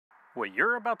What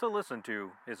you're about to listen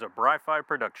to is a Bri-Fi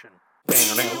production.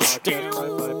 Hey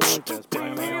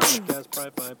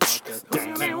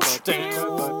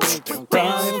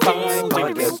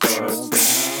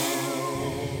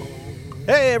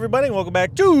everybody, welcome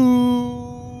back to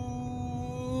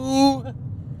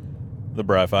the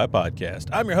Bri-Fi podcast.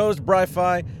 I'm your host,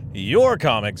 Bri-Fi, your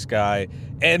comics guy,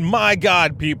 and my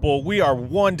God, people, we are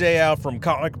one day out from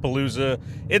Comic Palooza.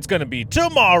 It's going to be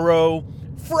tomorrow,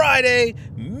 Friday,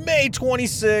 May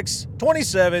 26th,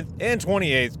 27th, and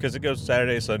 28th, because it goes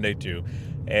Saturday, Sunday, too.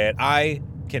 And I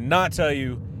cannot tell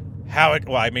you how it...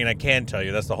 Well, I mean, I can tell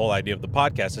you. That's the whole idea of the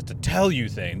podcast, is to tell you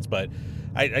things. But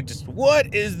I just...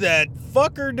 What is that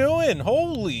fucker doing?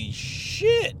 Holy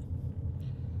shit.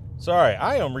 Sorry,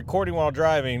 I am recording while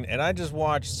driving, and I just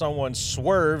watched someone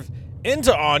swerve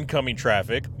into oncoming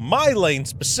traffic, my lane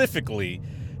specifically,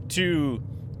 to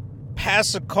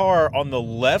pass a car on the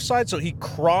left side. So he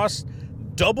crossed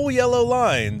double yellow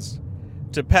lines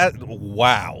to pass.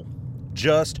 Wow.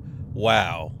 Just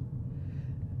wow.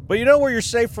 But you know where you're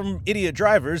safe from idiot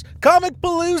drivers? Comic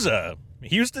Palooza,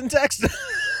 Houston, Texas.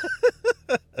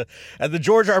 At the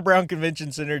George R. Brown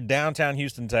Convention Center, downtown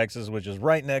Houston, Texas, which is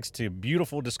right next to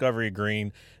beautiful Discovery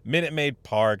Green, Minute Maid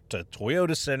Park, to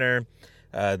Toyota Center,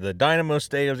 the Dynamo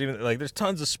Stadiums. Even like, there's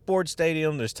tons of sports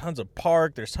stadium, there's tons of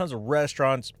park, there's tons of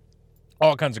restaurants,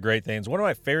 all kinds of great things. One of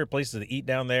my favorite places to eat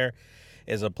down there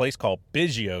is a place called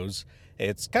Biggio's.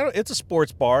 It's a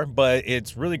sports bar, but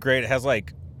it's really great. It has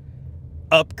like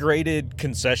upgraded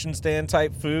concession stand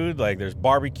type food. Like there's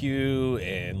barbecue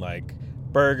and like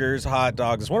burgers, hot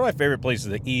dogs. It's one of my favorite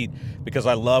places to eat because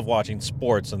I love watching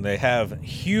sports, and they have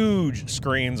huge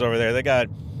screens over there. They got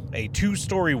a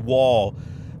 2-story wall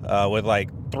with like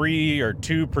 3 or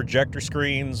 2 projector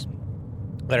screens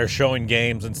that are showing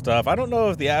games and stuff. I don't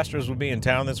know if the Astros will be in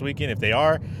town this weekend. If they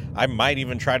are, I might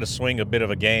even try to swing a bit of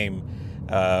a game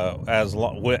as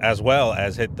well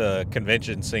as hit the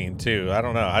convention scene too. I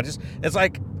don't know. It's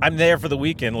like I'm there for the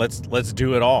weekend. Let's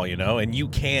do it all, you know. And you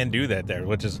can do that there,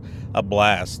 which is a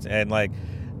blast. And like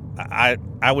I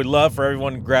would love for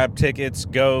everyone to grab tickets,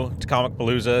 go to Comic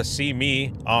Palooza, see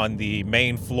me on the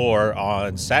main floor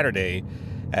on Saturday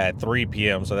at 3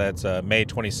 p.m. So that's May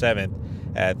 27th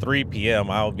at 3 p.m.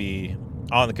 I'll be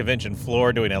on the convention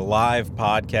floor doing a live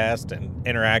podcast and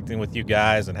interacting with you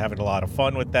guys and having a lot of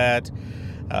fun with that.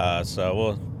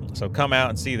 So come out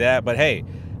and see that. But hey,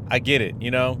 I get it.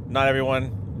 You know, not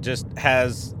everyone just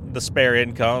has the spare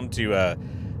income to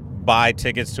buy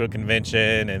tickets to a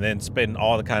convention and then spend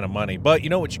all the kind of money. But you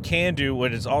know what you can do,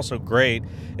 what is also great,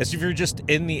 is if you're just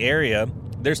in the area,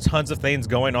 there's tons of things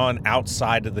going on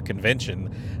outside of the convention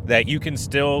that you can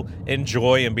still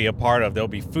enjoy and be a part of. There'll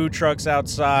be food trucks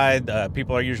outside.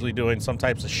 People are usually doing some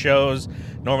types of shows.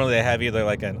 Normally they have either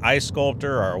like an ice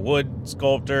sculptor or a wood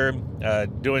sculptor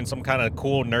doing some kind of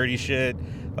cool nerdy shit,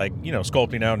 like, you know,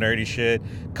 sculpting out nerdy shit.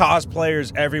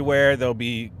 Cosplayers everywhere. There'll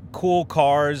be cool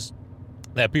cars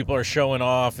that people are showing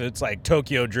off. It's like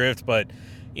Tokyo Drift, but,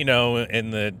 you know,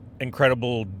 in the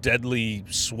incredible, deadly,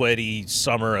 sweaty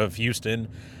summer of Houston.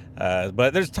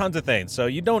 But there's tons of things. So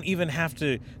you don't even have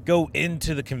to go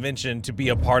into the convention to be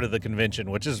a part of the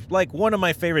convention, which is like one of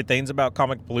my favorite things about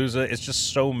Comic Palooza. It's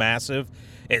just so massive.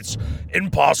 It's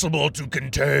impossible to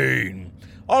contain.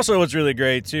 Also, what's really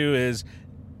great too is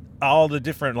all the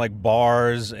different like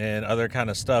bars and other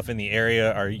kind of stuff in the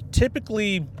area are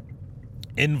typically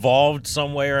involved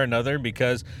some way or another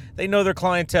because they know their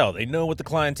clientele. They know what the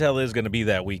clientele is going to be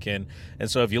that weekend.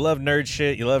 And so if you love nerd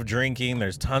shit, you love drinking,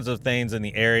 there's tons of things in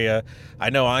the area. I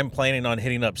know I'm planning on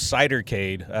hitting up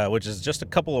Cidercade, which is just a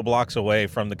couple of blocks away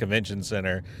from the convention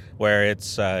center, where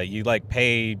it's you like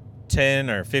pay $10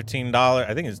 or $15.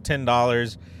 I think it's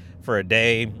 $10 for a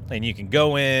day, and you can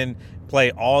go in,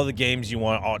 play all the games you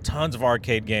want, tons of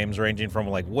arcade games ranging from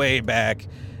like way back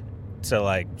to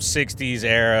like 60s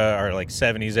era or like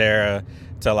 70s era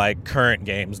to like current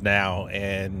games now,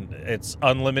 and it's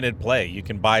unlimited play. You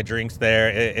can buy drinks there.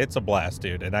 It's a blast,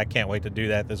 dude, and I can't wait to do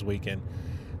that this weekend.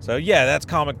 So yeah, that's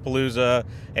Comic Palooza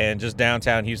and just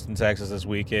downtown Houston, Texas this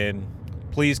weekend.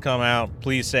 Please come out,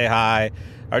 please say hi,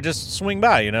 or just swing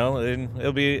by, you know, and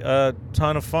it'll be a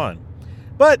ton of fun.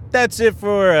 But that's it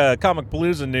for Comic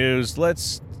Palooza news.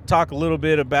 Let's talk a little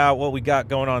bit about what we got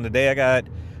going on today. I got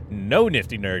no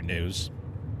nifty nerd news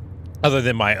other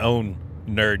than my own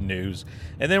nerd news.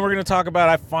 And then we're going to talk about,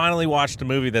 I finally watched a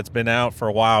movie that's been out for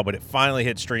a while, but it finally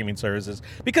hit streaming services.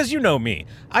 Because you know me,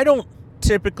 I don't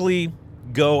typically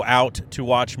go out to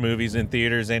watch movies in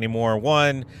theaters anymore.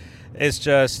 One, it's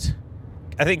just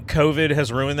I think COVID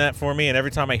has ruined that for me, and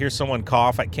every time I hear someone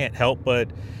cough, I can't help but,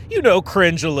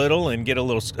 cringe a little and get a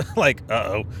little like,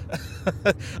 uh-oh.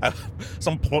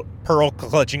 Some pearl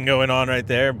clutching going on right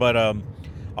there. But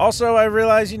also I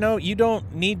realize, you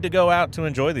don't need to go out to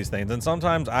enjoy these things. And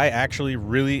sometimes I actually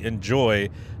really enjoy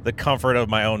the comfort of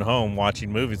my own home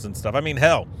watching movies and stuff. I mean,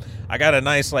 hell, I got a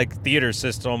nice theater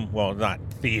system. Well, not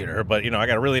theater, but I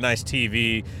got a really nice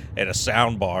TV and a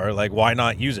sound bar. Like, why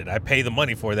not use it? I pay the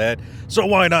money for that, so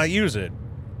why not use it?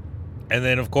 And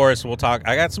then, of course, we'll talk.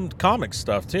 I got some comic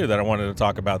stuff too that I wanted to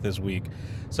talk about this week.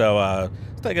 So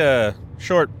let's take a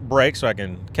short break so I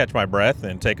can catch my breath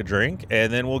and take a drink,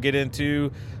 and then we'll get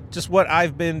into just what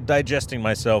I've been digesting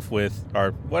myself with,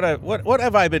 or what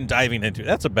have I been diving into?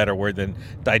 That's a better word than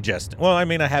digesting. Well, I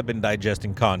mean, I have been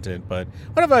digesting content, but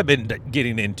what have I been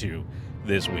getting into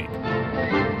this week?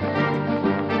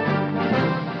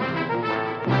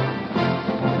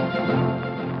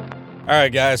 All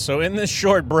right, guys, so in this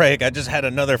short break, I just had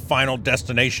another Final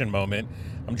Destination moment.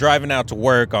 I'm driving out to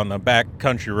work on the back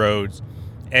country roads,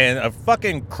 and a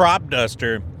fucking crop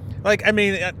duster.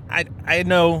 I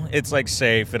know it's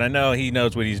safe, and I know he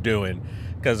knows what he's doing,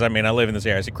 because I live in this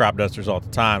area. I see crop dusters all the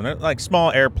time. They're like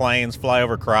small airplanes fly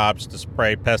over crops to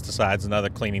spray pesticides and other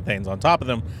cleaning things on top of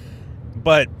them.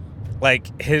 But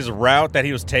his route that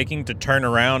he was taking to turn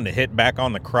around to hit back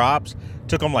on the crops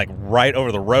took him right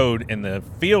over the road, and the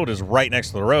field is right next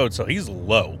to the road, so he's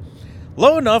low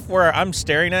enough where I'm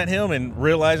staring at him and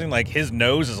realizing his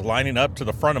nose is lining up to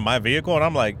the front of my vehicle, and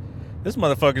I'm like, this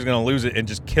motherfucker's gonna lose it and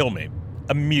just kill me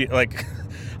immediately.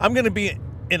 I'm gonna be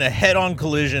in a head-on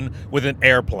collision with an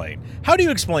airplane. How do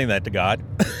you explain that to God?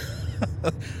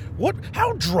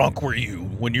 How drunk were you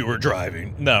when you were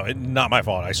driving? No, not my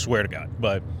fault, I swear to God.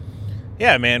 But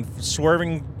yeah, man,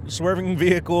 swerving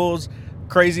vehicles,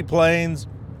 crazy planes,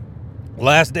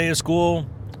 last day of school,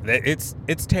 it's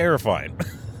terrifying.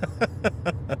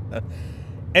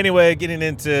 Anyway, getting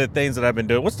into things that I've been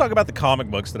doing. Let's talk about the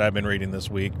comic books that I've been reading this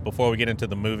week before we get into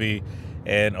the movie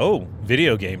and,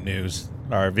 video game news,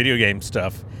 or video game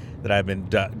stuff that I've been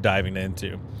diving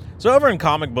into. So over in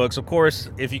comic books, of course,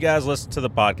 if you guys listen to the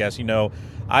podcast,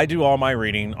 I do all my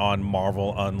reading on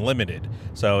Marvel Unlimited.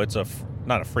 So it's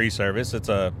not a free service. It's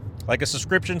a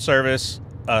subscription service,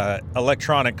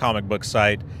 electronic comic book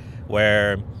site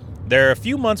where they're a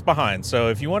few months behind. So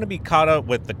if you want to be caught up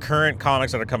with the current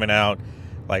comics that are coming out,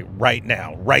 right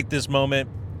now, right this moment,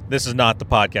 this is not the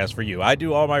podcast for you. I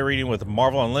do all my reading with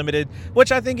Marvel Unlimited, which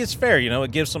I think is fair.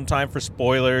 It gives some time for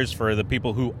spoilers for the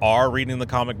people who are reading the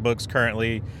comic books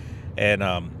currently. And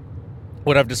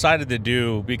what I've decided to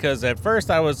do, because at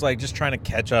first I was just trying to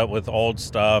catch up with old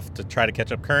stuff to try to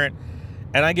catch up current,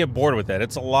 and I get bored with that.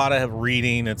 It's a lot of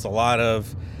reading. It's a lot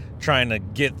of trying to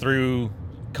get through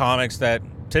comics that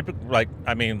typically,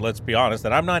 let's be honest,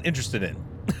 that I'm not interested in.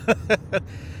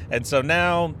 And so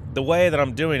now the way that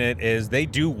I'm doing it is they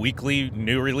do weekly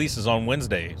new releases on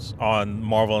Wednesdays on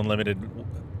Marvel Unlimited,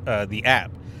 the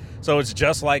app. So it's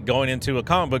just like going into a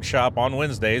comic book shop on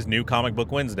Wednesdays, New Comic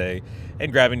Book Wednesday,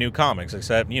 and grabbing new comics,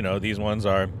 except, these ones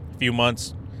are a few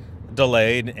months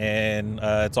delayed, and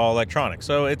it's all electronic.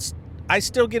 So I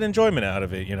still get enjoyment out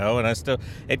of it, and I still,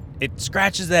 it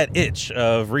scratches that itch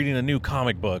of reading a new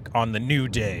comic book on the new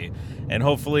day, and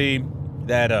hopefully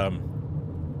that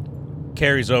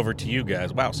carries over to you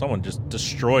guys. Wow, someone just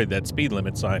destroyed that speed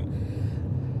limit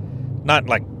sign. Not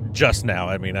just now.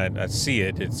 I see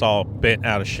it. It's all bent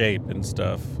out of shape and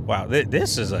stuff. Wow,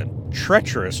 this is a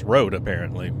treacherous road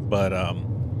apparently. But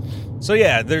so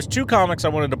yeah, there's two comics I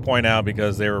wanted to point out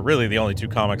because they were really the only two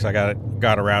comics I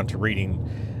got around to reading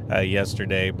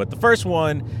yesterday. But the first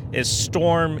one is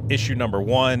Storm issue number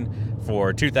 1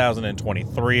 for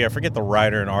 2023. I forget the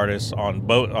writer and artist on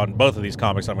both of these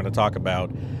comics I'm going to talk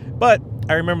about, but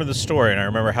I remember the story and I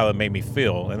remember how it made me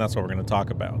feel, and that's what we're going to talk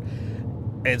about.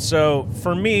 And so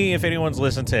for me, if anyone's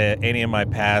listened to any of my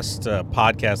past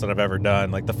podcasts that I've ever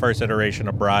done, like the first iteration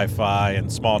of Bri-Fi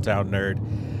and Small Town Nerd,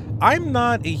 I'm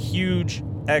not a huge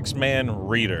X-Men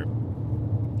reader.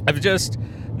 I've just,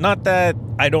 not that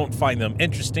I don't find them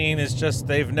interesting, it's just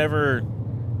they've never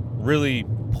really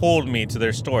pulled me to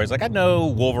their stories. I know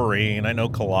Wolverine, I know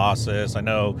Colossus, I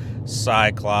know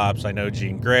Cyclops, I know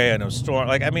Jean Grey, I know Storm.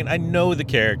 I know the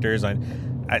characters.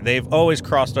 They've always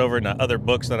crossed over into other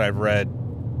books that I've read,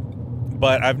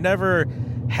 but I've never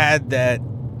had that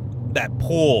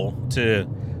pull to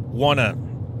want to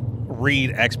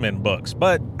read X-Men books.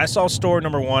 But I saw story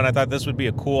number 1. I thought this would be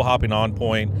a cool hopping on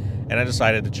point, and I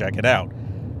decided to check it out.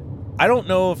 I don't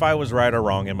know if I was right or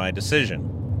wrong in my decision.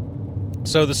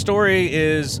 So the story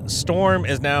is Storm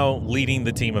is now leading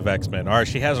the team of X-Men. Or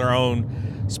she has her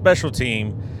own special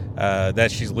team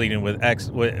that she's leading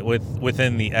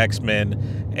within the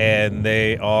X-Men, and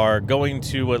they are going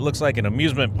to what looks like an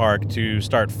amusement park to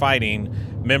start fighting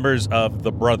members of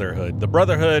the Brotherhood. The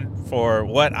Brotherhood, for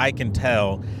what I can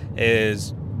tell,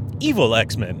 is evil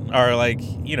X-Men, are like,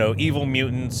 evil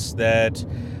mutants that,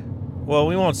 well,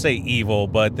 we won't say evil,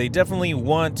 but they definitely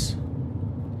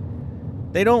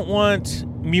they don't want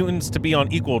mutants to be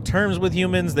on equal terms with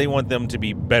humans. They want them to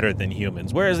be better than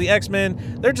humans. Whereas the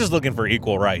X-Men, they're just looking for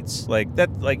equal rights. Like that,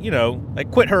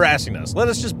 quit harassing us. Let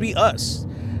us just be us.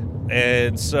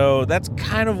 And so that's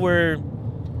kind of where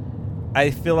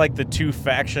I feel like the two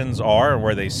factions are, and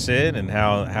where they sit, and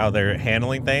how they're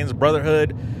handling things.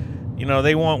 Brotherhood,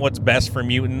 they want what's best for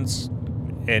mutants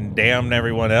and damn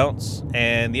everyone else.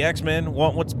 And the X-Men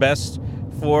want what's best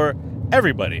for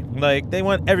everybody. Like, they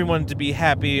want everyone to be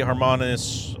happy,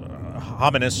 harmonious,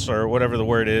 or whatever the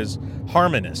word is.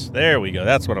 Harmonious. There we go.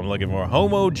 That's what I'm looking for.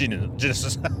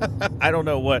 Homogeneous. I don't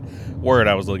know what word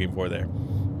I was looking for there.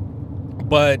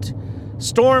 But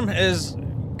Storm is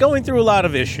going through a lot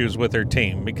of issues with her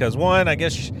team because, one, I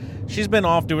guess she's been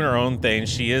off doing her own thing.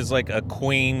 She is like a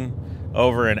queen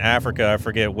over in Africa. I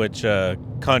forget which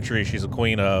country she's a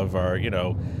queen of, or,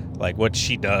 like what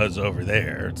she does over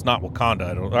there. It's not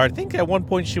Wakanda. I think at one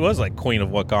point she was like queen of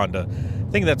Wakanda.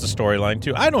 I think that's a storyline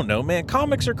too. I don't know, man.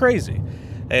 Comics are crazy.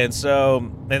 And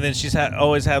then she's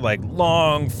always had like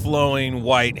long flowing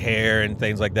white hair and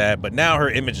things like that. But now her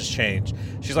image has changed.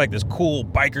 She's like this cool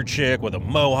biker chick with a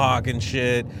mohawk and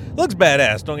shit. Looks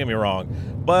badass, don't get me wrong.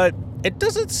 But it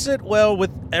doesn't sit well with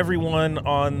everyone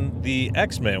on the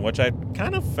X-Men, which I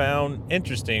kind of found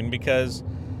interesting because,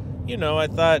 I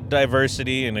thought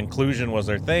diversity and inclusion was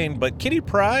their thing, but Kitty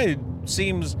Pryde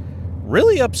seems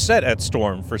really upset at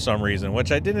Storm for some reason, which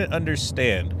I didn't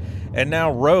understand. And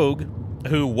now Rogue,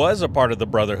 who was a part of the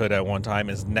Brotherhood at one time,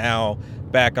 is now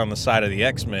back on the side of the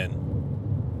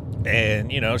X-Men.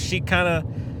 And, she kind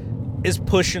of is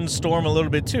pushing Storm a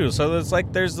little bit too. So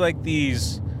there's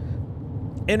these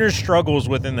inner struggles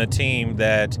within the team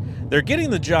that they're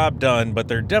getting the job done, but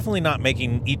they're definitely not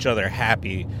making each other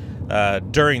happy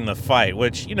during the fight,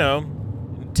 which,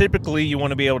 typically you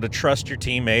want to be able to trust your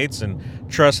teammates and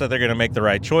trust that they're going to make the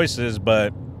right choices.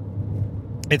 But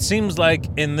it seems like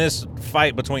in this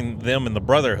fight between them and the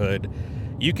Brotherhood,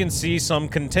 you can see some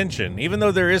contention. Even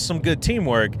though there is some good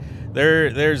teamwork,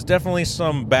 there's definitely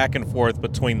some back and forth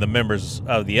between the members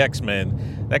of the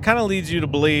X-Men that kind of leads you to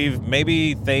believe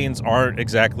maybe things aren't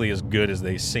exactly as good as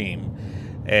they seem.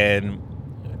 And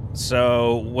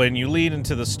so when you lead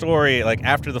into the story, like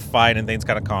after the fight and things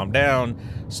kind of calm down,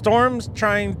 Storm's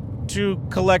trying to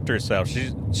collect herself.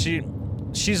 She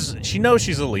knows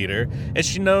she's a leader, and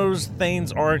she knows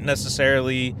things aren't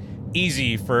necessarily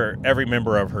easy for every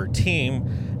member of her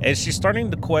team, and she's starting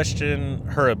to question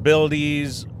her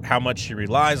abilities, how much she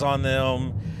relies on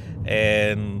them,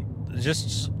 and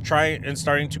just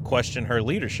starting to question her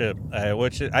leadership,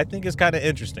 which I think is kind of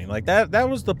interesting. Like that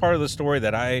was the part of the story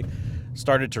that I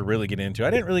started to really get into. I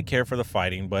didn't really care for the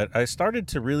fighting, but I started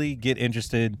to really get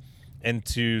interested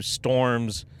into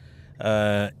Storm's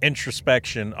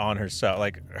introspection on herself,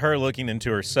 like her looking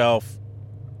into herself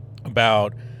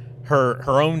about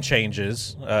her own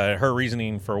changes, her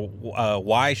reasoning for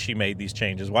why she made these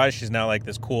changes, why she's now like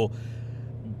this cool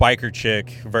biker chick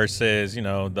versus,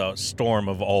 the Storm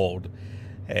of old.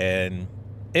 And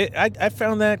I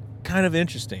found that kind of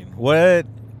interesting. What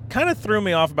kind of threw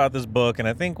me off about this book, and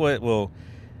I think what will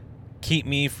keep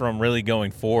me from really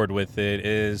going forward with it,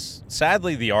 is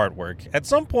sadly the artwork. At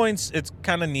some points it's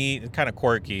kind of neat, kind of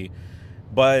quirky,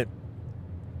 but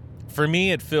for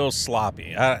me it feels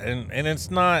sloppy. And it's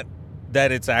not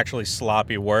that it's actually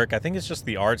sloppy work. I think it's just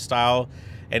the art style,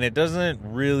 and it doesn't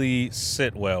really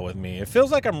sit well with me. It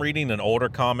feels like I'm reading an older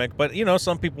comic, but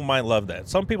some people might love that.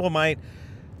 Some people might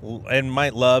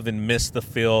love and miss the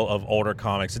feel of older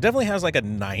comics. It definitely has like a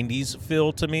 90s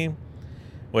feel to me,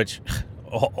 which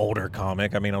older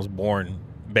comic. I mean, I was born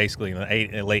basically in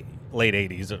the late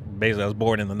 80s. Basically, I was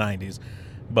born in the 90s,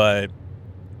 but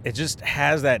it just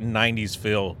has that 90s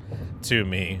feel to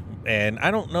me. And I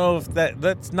don't know if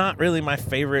that's not really my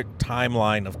favorite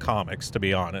timeline of comics, to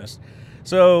be honest.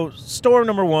 So Storm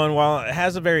number 1, while it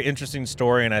has a very interesting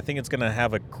story, and I think it's going to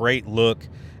have a great look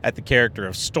at the character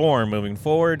of Storm moving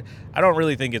forward, I don't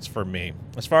really think it's for me.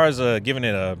 As far as giving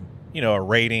it a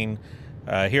rating,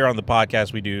 here on the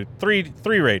podcast we do three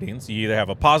ratings. You either have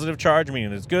a positive charge,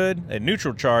 meaning it's good, a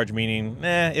neutral charge, meaning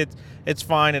it's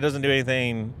fine, it doesn't do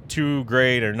anything too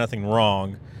great or nothing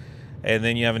wrong, and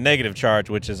then you have a negative charge,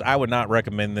 which is I would not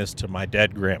recommend this to my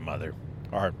dead grandmother,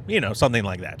 or something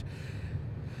like that.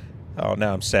 Oh,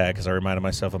 now I'm sad because I reminded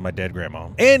myself of my dead grandma.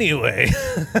 Anyway,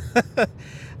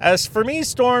 as for me,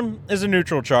 Storm is a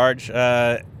neutral charge.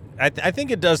 I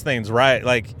think it does things right.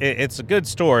 Like, it's a good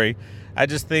story. I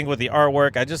just think with the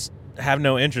artwork, I just have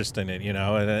no interest in it, and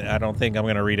I don't think I'm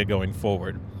going to read it going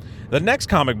forward. The next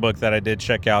comic book that I did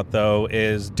check out, though,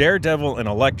 is Daredevil and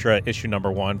Elektra, issue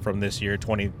number 1 from this year,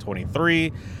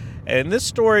 2023. And this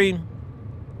story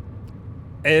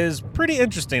is pretty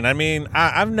interesting. I mean,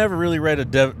 I've never really read a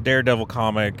Daredevil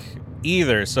comic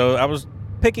either, so I was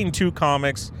picking 2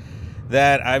 comics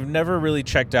that I've never really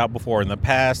checked out before in the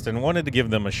past and wanted to give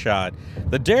them a shot.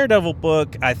 The Daredevil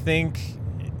book, I think,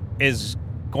 is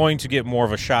going to get more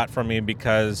of a shot from me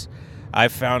because I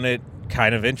found it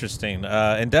kind of interesting.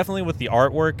 And definitely with the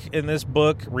artwork in this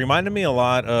book, reminded me a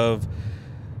lot of,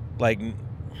 like,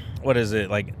 what is it,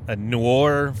 like a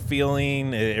noir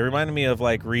feeling. It reminded me of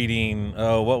like reading,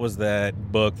 what was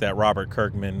that book that Robert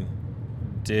Kirkman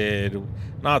did?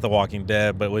 Not The Walking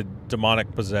Dead, but with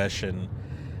demonic possession.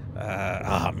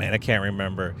 I can't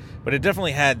remember. But it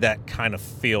definitely had that kind of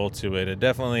feel to it. It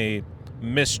definitely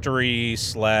mystery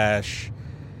 /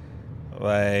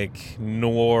 like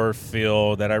noir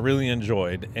feel that I really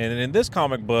enjoyed. And in this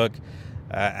comic book,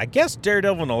 I guess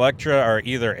Daredevil and Elektra are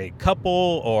either a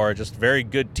couple or just very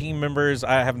good team members.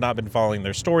 I have not been following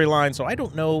their storyline, so I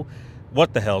don't know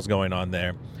what the hell's going on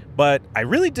there. But I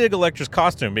really dig Elektra's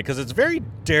costume because it's very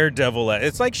Daredevil.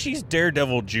 It's like she's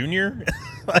Daredevil Jr.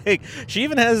 Like, she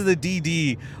even has the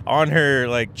DD on her,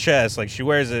 like, chest. Like, she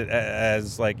wears it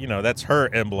as, like, that's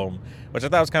her emblem, which I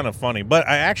thought was kind of funny. But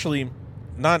I actually,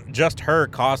 not just her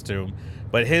costume,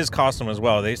 but his costume as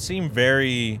well. They seem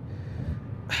very...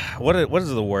 What is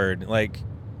the word? Like,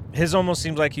 his almost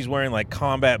seems like he's wearing like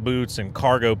combat boots and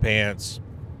cargo pants.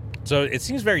 So it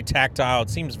seems very tactile. It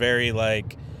seems very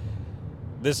like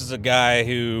this is a guy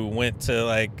who went to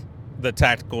like the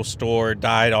tactical store,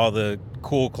 dyed all the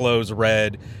cool clothes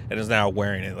red, and is now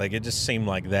wearing it. Like, it just seemed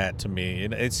like that to me.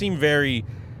 It seemed very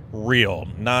real,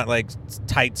 not like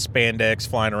tight spandex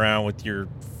flying around with your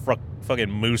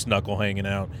fucking moose knuckle hanging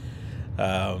out.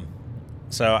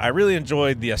 So I really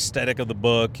enjoyed the aesthetic of the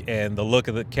book and the look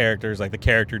of the characters, like the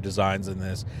character designs in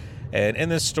this. And in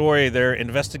this story, they're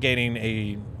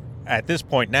investigating at this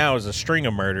point now, is a string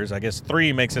of murders. I guess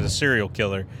 3 makes it a serial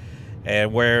killer.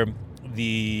 And where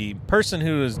the person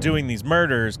who is doing these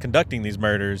murders, conducting these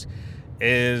murders,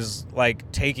 is like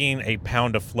taking a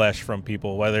pound of flesh from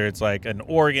people, whether it's like an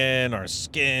organ or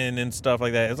skin and stuff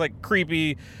like that. It's like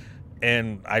creepy.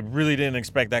 And I really didn't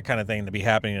expect that kind of thing to be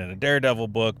happening in a Daredevil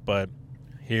book, but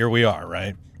here we are,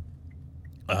 right?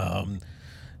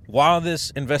 While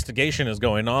this investigation is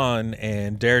going on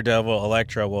and Daredevil,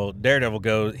 Elektra,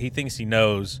 Daredevil he thinks he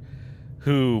knows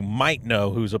who might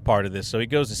know who's a part of this. So he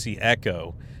goes to see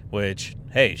Echo, which,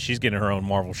 hey, she's getting her own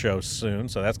Marvel show soon,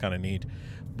 so that's kind of neat.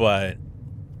 But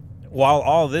while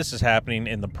all this is happening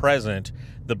in the present,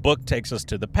 the book takes us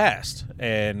to the past.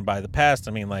 And by the past,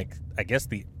 I mean, like, I guess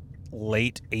the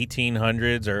late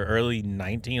 1800s or early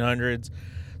 1900s.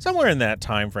 Somewhere in that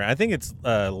time frame. I think it's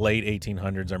late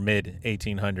 1800s or mid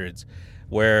 1800s,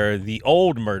 where the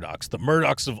old Murdochs, the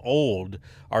Murdochs of old,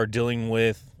 are dealing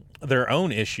with their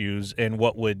own issues in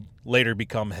what would later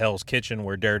become Hell's Kitchen,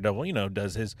 where Daredevil,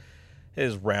 does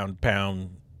his round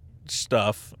pound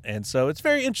stuff. And so it's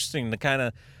very interesting to kind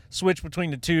of switch between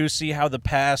the two, see how the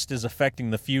past is affecting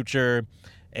the future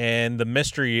and the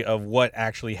mystery of what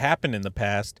actually happened in the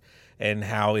past and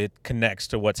how it connects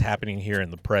to what's happening here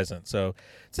in the present. So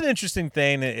it's an interesting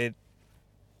thing.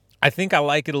 I think I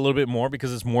like it a little bit more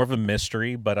because it's more of a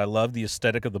mystery, but I love the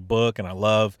aesthetic of the book, and I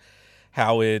love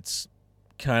how it's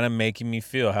kind of making me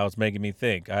feel, how it's making me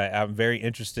think. I'm very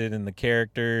interested in the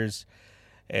characters,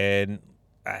 and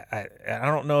I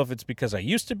don't know if it's because I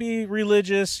used to be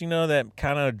religious, that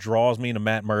kind of draws me to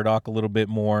Matt Murdock a little bit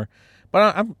more.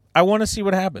 But I want to see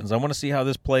what happens. I want to see how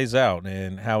this plays out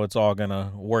and how it's all going to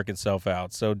work itself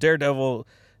out. So Daredevil,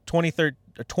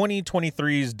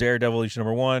 2023's Daredevil issue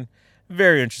number 1.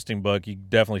 Very interesting book. You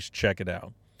definitely should check it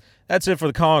out. That's it for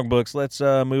the comic books. Let's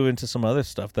move into some other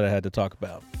stuff that I had to talk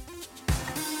about.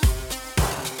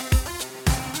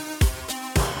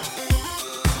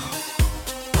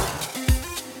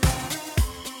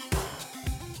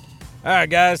 All right,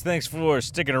 guys. Thanks for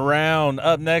sticking around.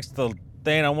 Up next, the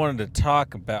thing I wanted to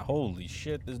talk about. Holy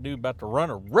shit, this dude about to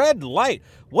run a red light.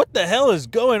 What the hell is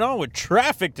going on with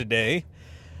traffic today?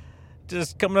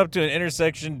 Just coming up to an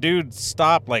intersection, dude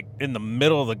stopped like in the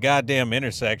middle of the goddamn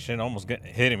intersection, almost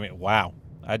hit him. Wow.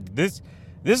 This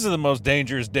is the most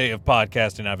dangerous day of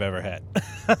podcasting I've ever had.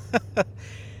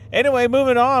 Anyway,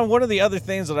 moving on. One of the other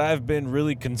things that I've been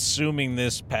really consuming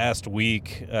this past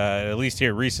week, at least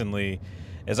here recently,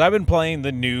 is I've been playing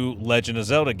the new Legend of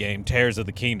Zelda game, Tears of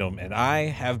the Kingdom, and I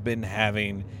have been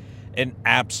having an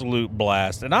absolute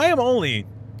blast. And I am only,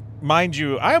 mind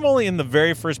you, I am only in the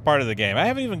very first part of the game. I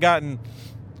haven't even gotten,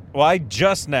 well, I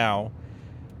just now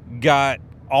got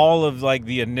all of like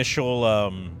the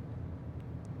initial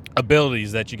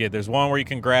abilities that you get. There's one where you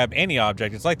can grab any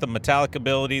object. It's like the metallic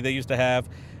ability they used to have,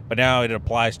 but now it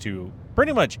applies to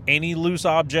pretty much any loose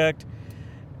object.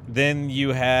 Then you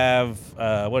have,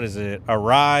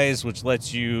 Arise, which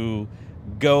lets you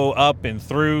go up and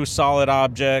through solid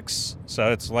objects.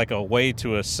 So it's like a way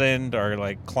to ascend or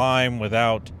like climb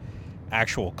without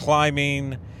actual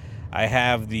climbing. I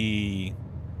have the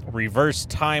reverse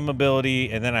time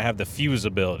ability, and then I have the fuse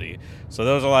ability. So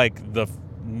those are like the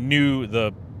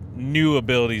new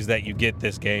abilities that you get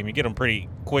this game. You get them pretty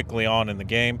quickly on in the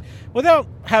game without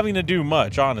having to do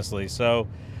much, honestly. So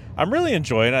I'm really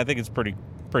enjoying it. I think it's pretty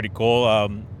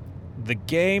cool. The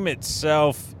game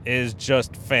itself is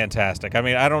just fantastic. I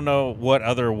mean, I don't know what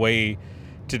other way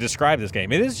to describe this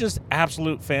game. It is just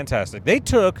absolute fantastic. They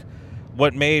took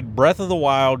what made Breath of the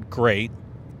Wild great,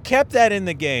 kept that in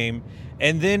the game,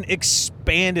 and then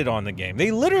expanded on the game. They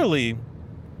literally,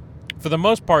 for the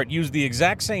most part, used the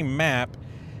exact same map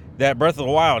that Breath of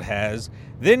the Wild has,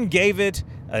 then gave it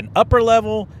an upper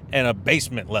level and a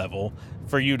basement level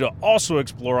for you to also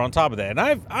explore on top of that.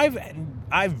 And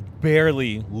I've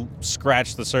barely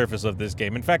scratched the surface of this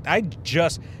game. In fact, I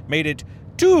just made it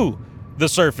to the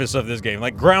surface of this game,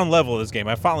 like ground level of this game.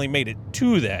 I finally made it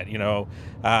to that.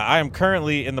 I am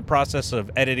currently in the process of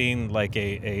editing like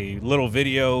a little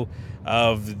video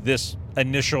of this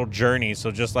initial journey.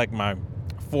 So just like my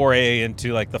foray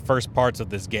into like the first parts of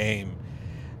this game.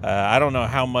 I don't know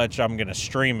how much I'm going to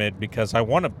stream it because I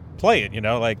want to play it,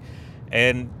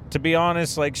 and to be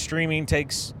honest, like streaming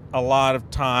takes a lot of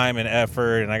time and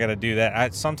effort, and I got to do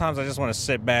that. Sometimes I just want to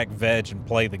sit back, veg, and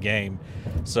play the game.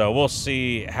 So we'll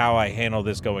see how I handle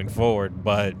this going forward,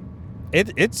 but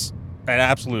it's an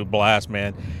absolute blast,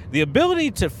 man. The ability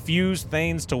to fuse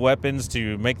things to weapons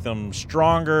to make them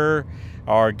stronger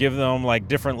or give them like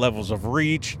different levels of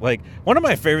reach. Like one of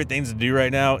my favorite things to do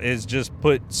right now is just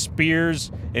put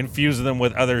spears and fuse them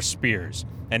with other spears.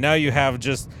 And now you have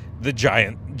just the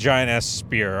giant ass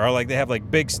spear, or like they have like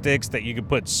big sticks that you can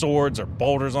put swords or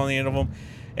boulders on the end of them.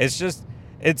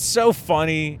 It's so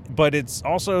funny, but it's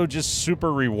also just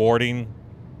super rewarding.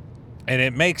 And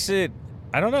it makes it,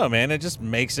 I don't know, man, it just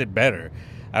makes it better.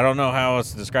 I don't know how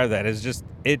else to describe that.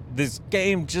 This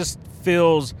game just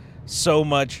feels so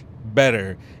much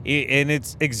better, and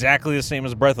it's exactly the same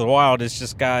as Breath of the Wild. It's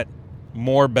just got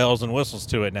more bells and whistles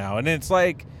to it now, and it's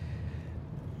like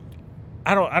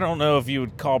I don't know if you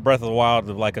would call Breath of the Wild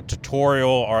like a tutorial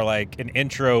or like an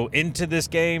intro into this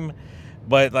game,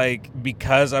 but like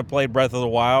because I played Breath of the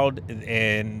Wild,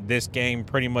 and this game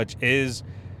pretty much is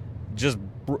just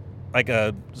like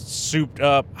a souped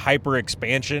up hyper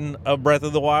expansion of Breath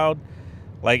of the Wild.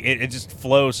 Like it just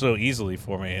flows so easily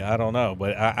for me. I don't know,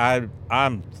 but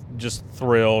I'm just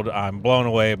thrilled. I'm blown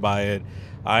away by it.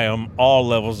 I am all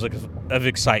levels of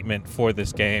excitement for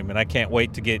this game, and I can't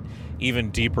wait to get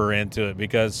even deeper into it,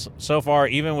 because so far,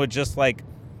 even with just like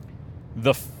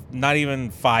the not even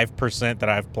 5% that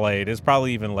I've played, it's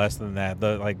probably even less than that.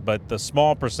 But the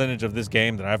small percentage of this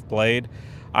game that I've played,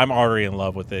 I'm already in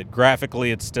love with it. Graphically,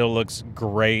 it still looks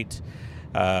great.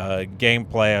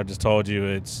 Gameplay, I just told you,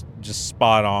 it's just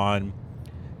spot on.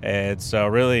 And so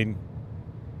really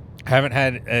haven't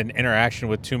had an interaction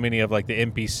with too many of like the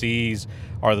NPCs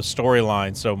or the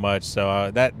storyline so much.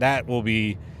 So that will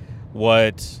be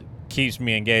what keeps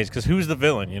me engaged, because who's the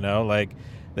villain? Like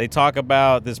they talk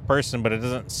about this person, but it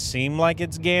doesn't seem like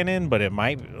it's Ganon, but it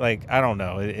might. Like I don't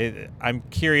know. I'm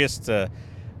curious to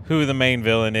who the main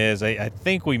villain is. I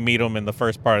think we meet him in the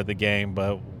first part of the game,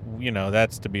 but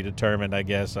that's to be determined, I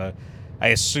guess. I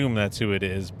assume that's who it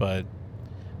is, but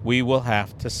we will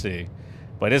have to see.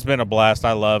 But it's been a blast.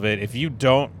 I love it. If you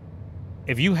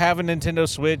have a Nintendo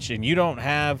Switch and you don't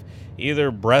have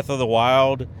either Breath of the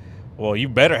Wild, well, you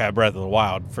better have Breath of the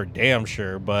Wild for damn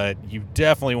sure, but you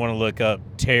definitely want to look up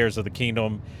Tears of the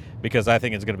Kingdom, because I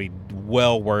think it's going to be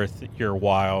well worth your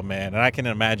while, man. And I can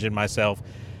imagine myself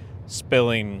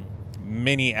spilling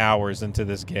many hours into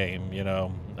this game,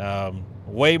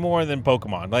 way more than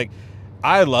Pokemon. Like,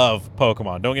 I love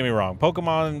Pokemon, don't get me wrong.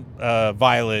 Pokemon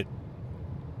Violet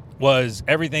was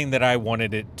everything that I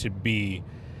wanted it to be,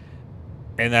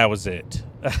 and that was it.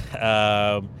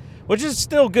 Which is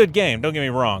still a good game, don't get me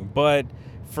wrong, but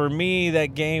for me,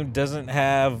 that game doesn't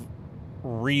have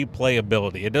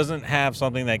replayability. It doesn't have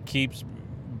something that keeps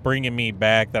bringing me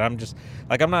back that I'm just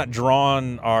like, I'm not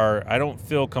drawn, or I don't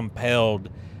feel compelled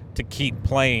to keep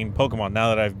playing Pokemon now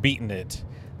that I've beaten it.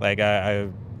 Like I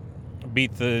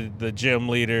beat the gym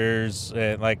leaders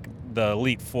and like the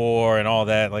Elite Four and all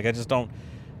that. Like I just don't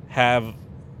have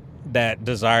that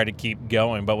desire to keep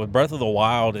going. But with Breath of the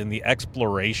Wild and the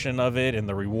exploration of it and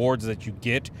the rewards that you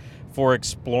get for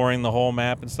exploring the whole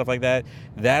map and stuff like that,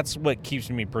 that's what keeps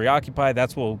me preoccupied.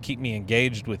 That's what will keep me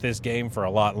engaged with this game for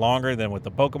a lot longer than with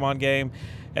the Pokemon game.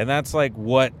 And that's like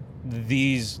what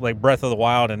these, like Breath of the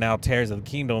Wild and now Tears of the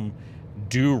Kingdom,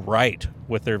 do right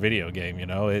with their video game. You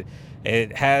know,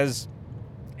 it has,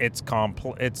 it's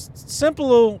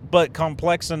simple but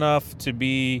complex enough to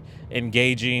be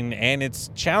engaging, and it's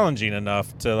challenging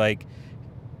enough to like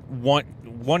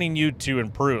wanting you to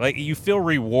improve. Like you feel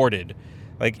rewarded.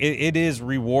 Like it is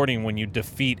rewarding when you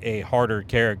defeat a harder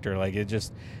character. Like it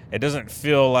doesn't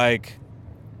feel like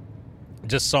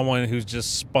just someone who's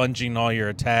just sponging all your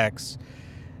attacks,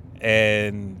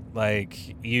 and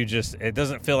like it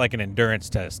doesn't feel like an endurance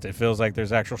test. It feels like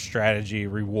there's actual strategy,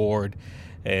 reward,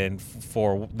 and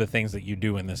for the things that you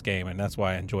do in this game. And that's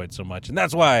why I enjoy it so much. And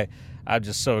that's why I'm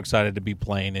just so excited to be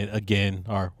playing it again,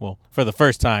 or well, for the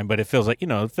first time. But it feels like,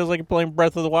 you're playing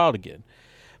Breath of the Wild again.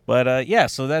 But yeah,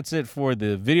 so that's it for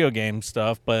the video game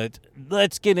stuff. But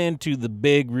let's get into the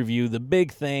big review, the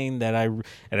big thing that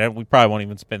we probably won't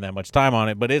even spend that much time on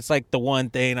it, but it's like the one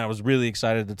thing I was really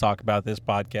excited to talk about this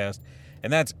podcast,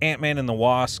 and that's Ant-Man and the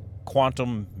Wasp: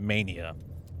 Quantumania.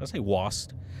 Did I say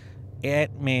Wasp?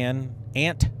 Ant-Man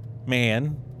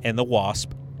and the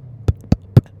Wasp: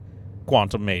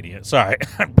 Quantumania. Sorry,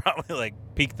 I probably like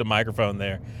peaked the microphone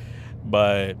there,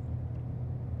 but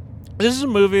this is a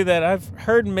movie that I've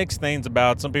heard mixed things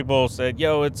about. Some people said,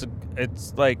 "Yo, it's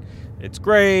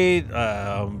great."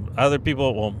 Other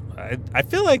people, well, I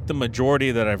feel like the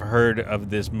majority that I've heard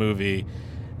of this movie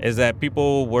is that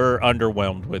people were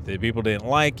underwhelmed with it. People didn't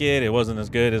like it. It wasn't as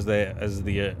good as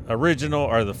the original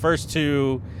or the first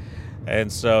two,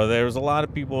 and so there was a lot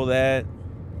of people that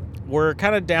were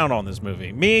kind of down on this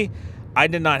movie. Me, I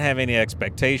did not have any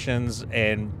expectations,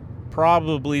 and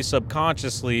probably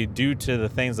subconsciously, due to the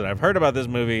things that I've heard about this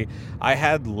movie, I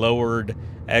had lowered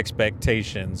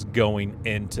expectations going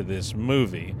into this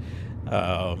movie.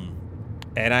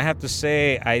 And I have to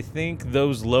say, I think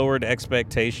those lowered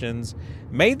expectations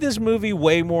made this movie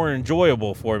way more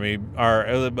enjoyable for me, or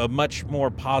a much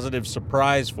more positive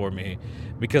surprise for me,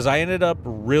 because I ended up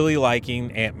really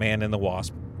liking Ant-Man and the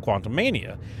Wasp: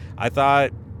 Quantumania. I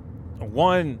thought,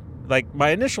 my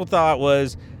initial thought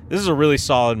was, this is a really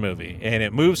solid movie, and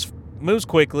it moves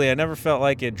quickly. I never felt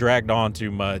like it dragged on too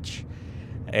much,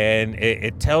 and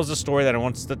it tells the story that it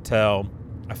wants to tell.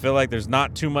 I feel like there's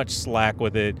not too much slack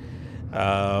with it.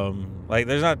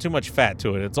 There's not too much fat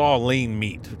to it. It's all lean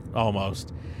meat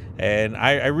almost, and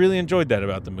I really enjoyed that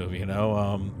about the movie.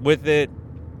 With it,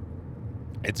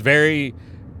 it's very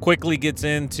quickly gets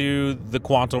into the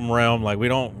quantum realm. Like, we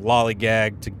don't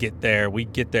lollygag to get there. We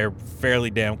get there fairly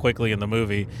damn quickly in the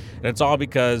movie, and it's all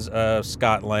because of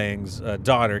Scott Lang's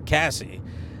daughter, Cassie.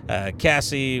 And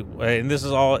this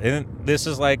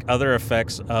is like other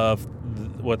effects of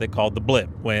what they call the blip,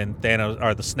 when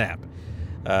the snap.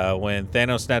 When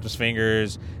Thanos snapped his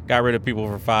fingers, got rid of people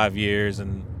for 5 years,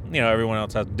 and everyone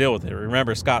else has to deal with it.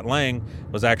 Remember, Scott Lang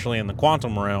was actually in the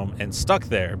quantum realm and stuck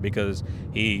there because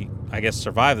he, I guess,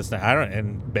 survived the snap.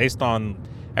 And based on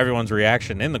everyone's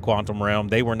reaction in the quantum realm,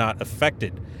 they were not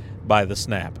affected by the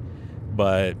snap.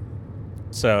 But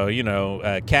so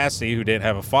Cassie, who didn't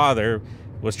have a father,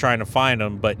 was trying to find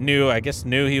him, but knew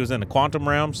he was in the quantum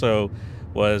realm, so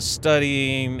was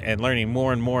studying and learning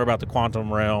more and more about the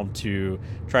quantum realm to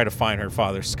try to find her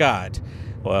father, Scott.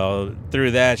 Well,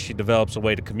 through that, she develops a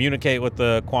way to communicate with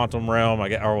the quantum realm,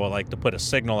 to put a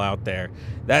signal out there.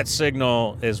 That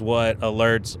signal is what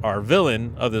alerts our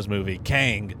villain of this movie,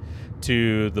 Kang,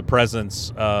 to the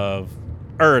presence of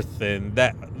Earth and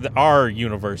our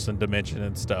universe and dimension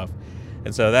and stuff.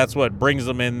 And so that's what brings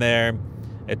them in there.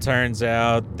 It turns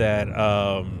out that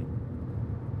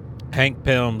Hank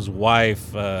Pym's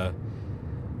wife,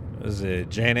 is it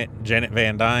Janet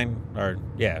Van Dyne?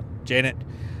 Janet.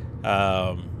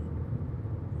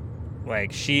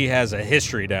 She has a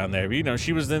history down there.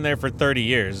 She was in there for 30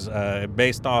 years.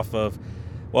 Based off of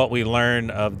what we learn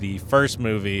of the first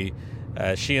movie,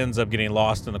 she ends up getting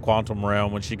lost in the quantum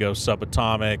realm when she goes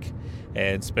subatomic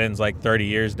and spends 30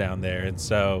 years down there. And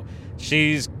so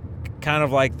she's kind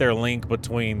of like their link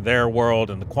between their world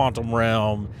and the quantum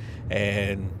realm,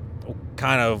 and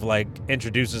kind of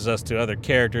introduces us to other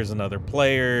characters and other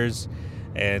players.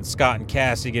 And Scott and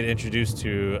Cassie get introduced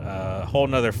to a whole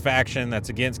nother faction that's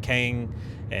against Kang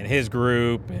and his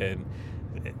group, and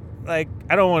like,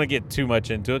 I don't want to get too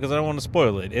much into it because I don't want to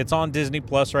spoil it. It's on Disney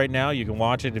Plus right now. You can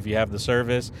watch it if you have the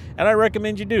service, and I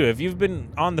recommend you do. If you've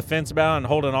been on the fence about it and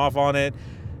holding off on it,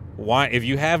 why? If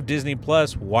you have Disney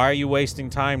Plus, why are you wasting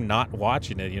time not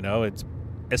watching it? You know, it's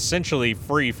essentially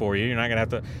free for you. You're not gonna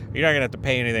have to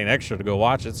pay anything extra to go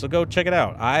watch it. So go check it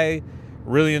out. I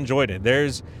really enjoyed it.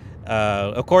 There's,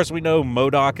 of course, we know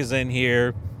MODOK is in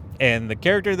here, and the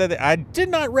character that I did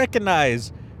not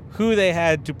recognize who they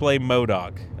had to play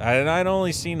MODOK. I'd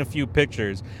only seen a few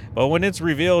pictures, but when it's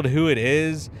revealed who it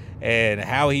is and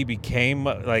how he became,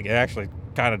 like, actually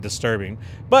kind of disturbing.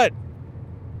 But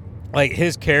like,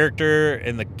 his character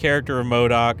and the character of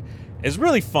MODOK is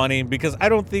really funny because I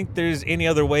don't think there's any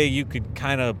other way you could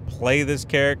kind of play this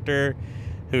character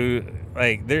who,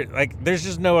 there's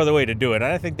just no other way to do it. And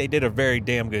I think they did a very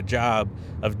damn good job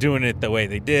of doing it the way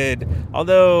they did.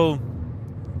 Although,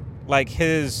 like,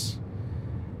 his,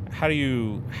 how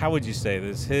would you say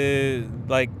this? His,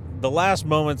 like, the last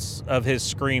moments of his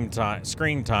screen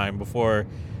time before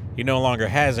he no longer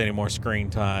has any more screen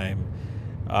time,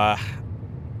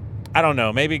 I don't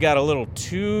know, maybe got a little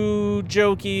too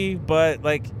jokey, but,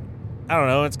 like, I don't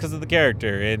know, it's because of the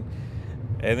character, and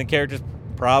the character's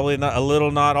probably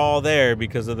not all there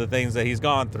because of the things that he's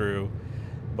gone through.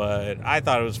 But I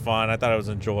thought it was fun. I thought it was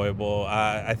enjoyable.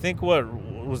 I think what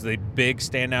was the big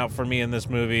standout for me in this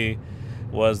movie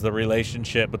was the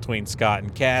relationship between Scott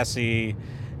and Cassie,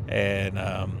 and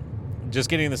just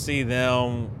getting to see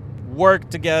them work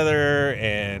together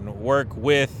and work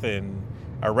with and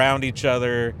around each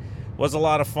other was a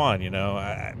lot of fun. You know,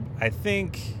 I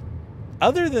think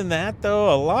other than that,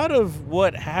 though, a lot of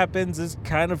what happens is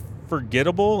kind of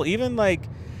forgettable. Even, like,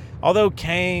 although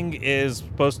Kang is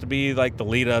supposed to be like the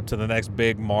lead up to the next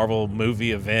big Marvel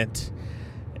movie event,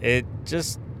 it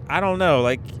just, I don't know,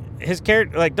 like, his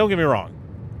character, like, don't get me wrong,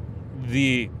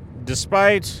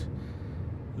 despite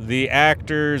the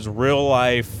actor's real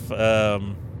life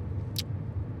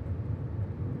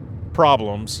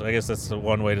problems, I guess that's the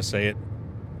one way to say it,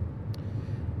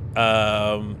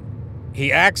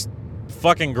 he acts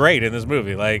fucking great in this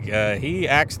movie. Like, he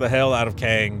acts the hell out of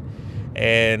Kang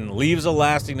and leaves a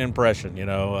lasting impression. You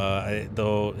know,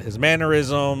 though his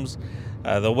mannerisms,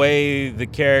 the way the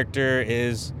character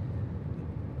is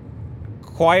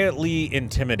quietly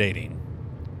intimidating.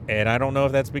 And I don't know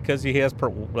if that's because he has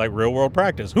real world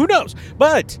practice. Who knows?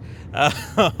 But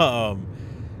I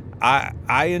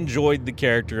enjoyed the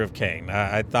character of Kang.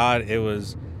 I thought it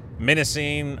was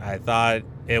menacing. I thought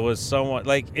it was somewhat,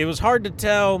 like, it was hard to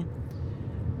tell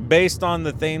based on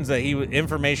the things that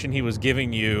information he was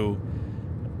giving you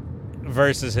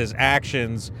versus his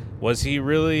actions. Was he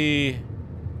really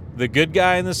the good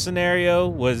guy in this scenario?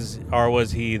 Was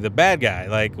he the bad guy?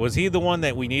 Like, was he the one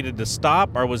that we needed to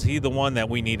stop, or was he the one that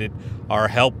we needed our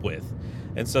help with?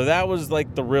 And so that was,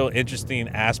 like, the real interesting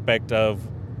aspect of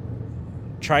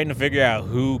trying to figure out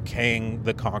who Kang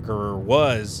the Conqueror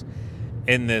was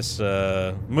in this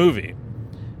movie.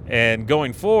 And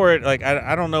going forward, like,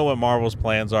 I don't know what Marvel's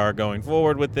plans are going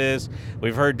forward with this.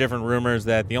 We've heard different rumors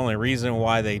that the only reason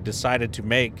why they decided to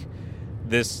make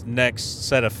this next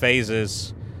set of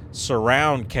phases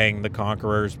surround Kang the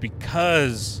Conqueror is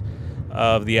because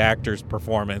of the actor's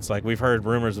performance. Like, we've heard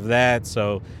rumors of that.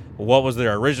 So what was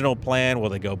their original plan? Will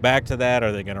they go back to that?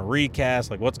 Are they going to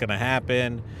recast? Like, what's going to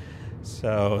happen?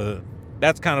 So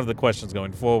that's kind of the questions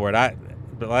going forward.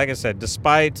 But like I said,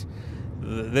 despite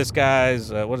this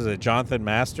guy's, Jonathan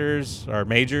Majors, I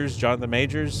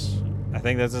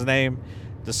think that's his name.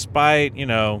 Despite, you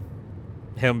know,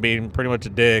 him being pretty much a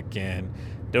dick and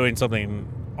doing something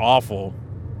awful,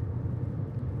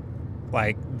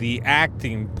 like, the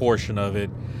acting portion of it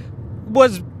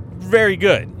was very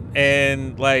good.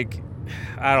 And, like,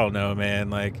 I don't know,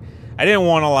 man, like, I didn't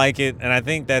want to like it, and I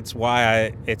think that's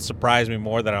why it surprised me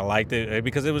more that I liked it,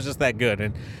 because it was just that good.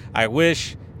 And I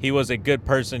wish he was a good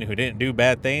person who didn't do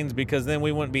bad things, because then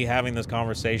we wouldn't be having this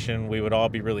conversation. We would all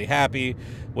be really happy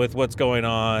with what's going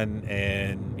on,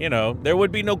 and, you know, there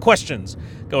would be no questions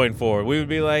going forward. We would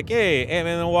be like, hey,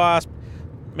 Ant-Man and the Wasp,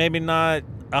 maybe not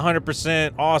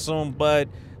 100% awesome, but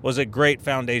was a great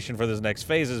foundation for this next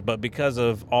phases. But because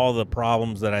of all the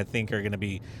problems that I think are going to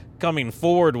be coming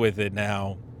forward with it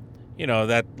now, you know,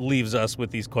 that leaves us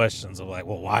with these questions of, like,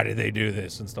 well, why did they do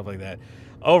this and stuff like that.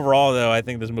 Overall, though, I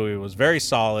think this movie was very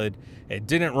solid. It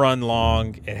didn't run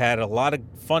long. It had a lot of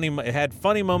funny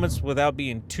moments without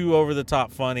being too over the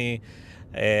top funny.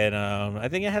 And I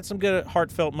think it had some good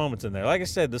heartfelt moments in there. Like I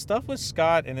said, the stuff with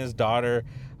Scott and his daughter,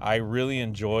 I really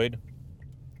enjoyed.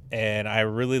 And I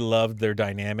really loved their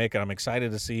dynamic. And I'm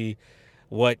excited to see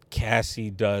what Cassie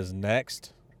does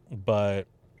next. But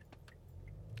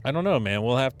I don't know, man.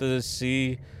 We'll have to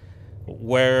see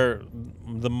where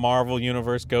the Marvel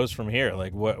universe goes from here.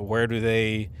 Like, where do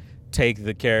they take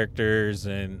the characters,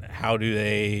 and how do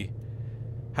they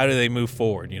move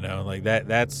forward? Like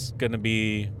that's gonna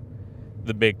be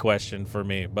the big question for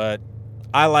me. But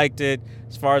I liked it.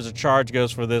 As far as the charge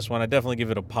goes for this one, I definitely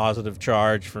give it a positive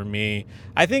charge for me.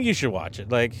 I think you should watch it.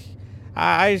 Like,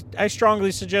 I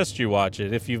strongly suggest you watch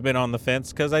it if you've been on the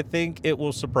fence, because I think it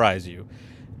will surprise you.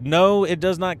 No, it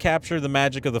does not capture the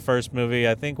magic of the first movie.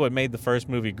 I think what made the first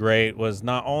movie great was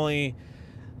not only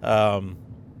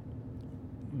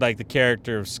like the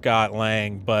character of Scott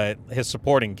Lang, but his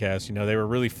supporting cast. They were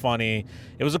really funny.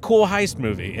 It was a cool heist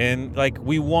movie, and like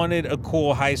we wanted a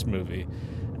cool heist movie.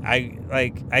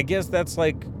 I guess that's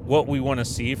like what we want to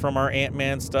see from our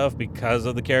Ant-Man stuff because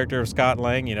of the character of Scott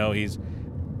Lang. He's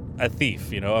a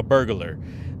thief, a burglar,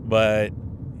 but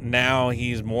now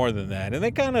he's more than that. And they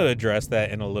kind of address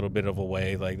that in a little bit of a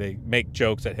way. Like, they make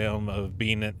jokes at him of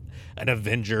being an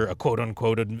Avenger, a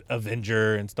quote-unquote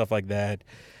Avenger and stuff like that.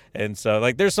 And so,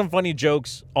 like, there's some funny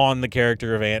jokes on the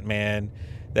character of Ant-Man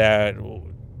that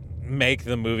make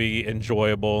the movie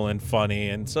enjoyable and funny.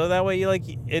 And so that way,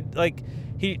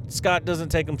 Scott doesn't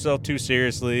take himself too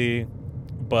seriously,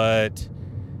 but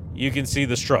you can see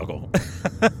the struggle.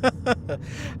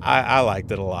 I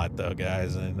liked it a lot, though,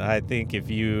 guys, and I think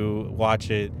if you watch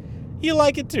it, you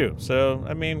like it too. So,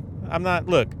 I mean, I'm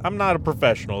not a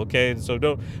professional, okay? So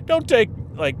don't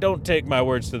take my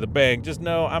words to the bank. Just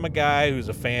know I'm a guy who's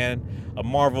a fan of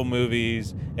Marvel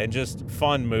movies and just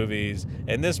fun movies,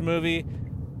 and this movie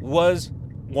was,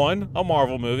 1, a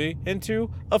Marvel movie, and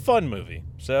 2, a fun movie.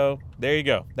 So there you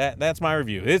go. That's my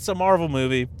review. It's a Marvel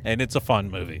movie, and it's a fun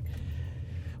movie.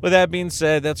 With that being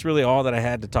said, that's really all that I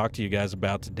had to talk to you guys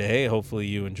about today. Hopefully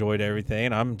you enjoyed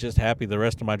everything. I'm just happy the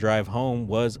rest of my drive home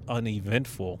was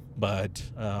uneventful. But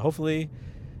hopefully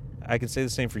I can say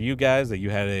the same for you guys, that you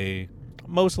had a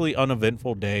mostly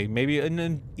uneventful day, maybe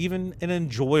even an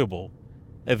enjoyable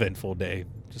eventful day.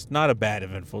 Just not a bad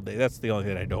eventful day. That's the only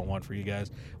thing I don't want for you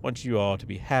guys. I want you all to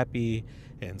be happy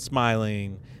and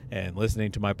smiling and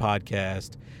listening to my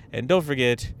podcast. And don't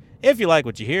forget, if you like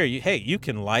what you hear, you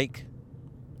can like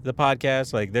the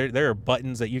podcast. Like, there are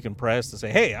buttons that you can press to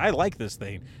say, hey, I like this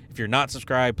thing. If you're not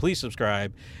subscribed, please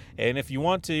subscribe. And if you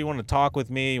want to talk with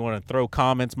me, you want to throw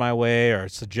comments my way or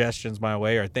suggestions my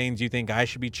way or things you think I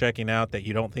should be checking out that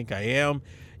you don't think I am,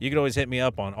 you can always hit me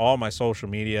up on all my social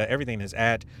media. Everything is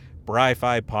at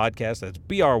Bryfi Podcast. That's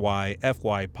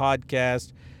BRYFY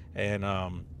Podcast. And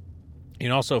you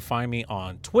can also find me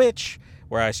on Twitch,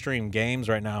 where I stream games.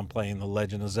 Right now I'm playing The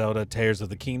Legend of Zelda Tears of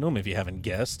the Kingdom, if you haven't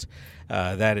guessed.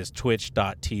 That is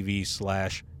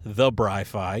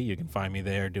twitch.tv/TheBryFi. You can find me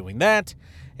there doing that.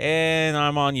 And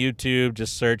I'm on YouTube.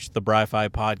 Just search The Bryfi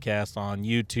Podcast on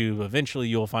YouTube. Eventually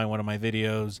you'll find one of my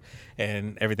videos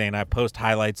and everything. I post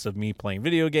highlights of me playing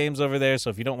video games over there. So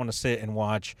if you don't want to sit and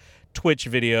watch Twitch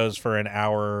videos for an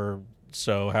hour or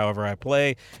so, however I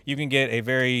play, you can get a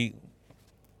very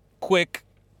quick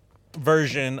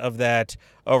version of that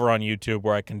over on YouTube,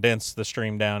 where I condense the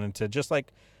stream down into just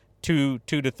like 2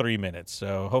 to 3 minutes.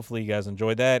 So hopefully you guys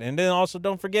enjoyed that. And then also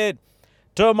don't forget,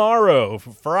 tomorrow,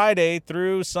 Friday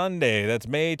through Sunday, that's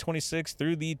May 26th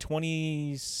through the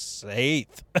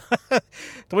 28th.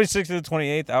 26th to the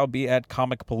 28th, I'll be at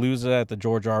Comic Palooza at the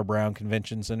George R. Brown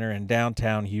Convention Center in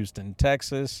downtown Houston,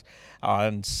 Texas.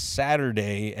 On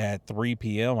Saturday at 3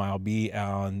 p.m., I'll be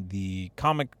on the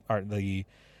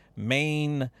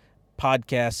main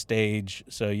podcast stage,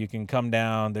 so you can come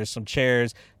down. There's some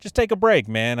chairs. Just take a break,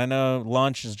 man. I know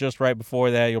lunch is just right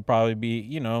before that. You'll probably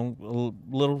be, a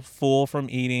little full from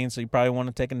eating, so you probably want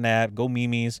to take a nap, go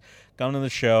Mimi's, come to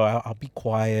the show. I'll be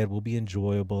quiet. We'll be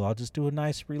enjoyable. I'll just do a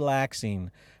nice,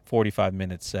 relaxing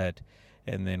 45-minute set,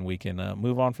 and then we can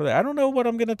move on from there. I don't know what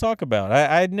I'm going to talk about.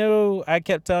 I know I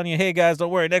kept telling you, hey, guys,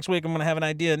 don't worry. Next week I'm going to have an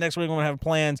idea. Next week I'm going to have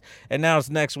plans. And now it's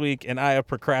next week, and I have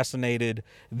procrastinated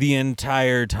the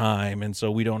entire time. And so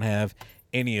we don't have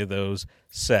any of those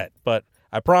set. But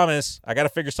I promise I got to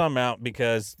figure something out,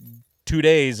 because 2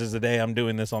 days is the day I'm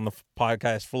doing this on the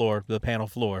podcast floor, the panel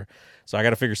floor. So I got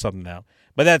to figure something out.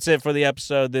 But that's it for the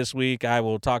episode this week. I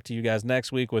will talk to you guys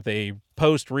next week with a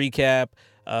post recap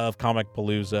of Comic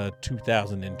Palooza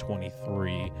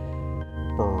 2023.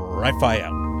 Bryfi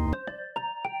out.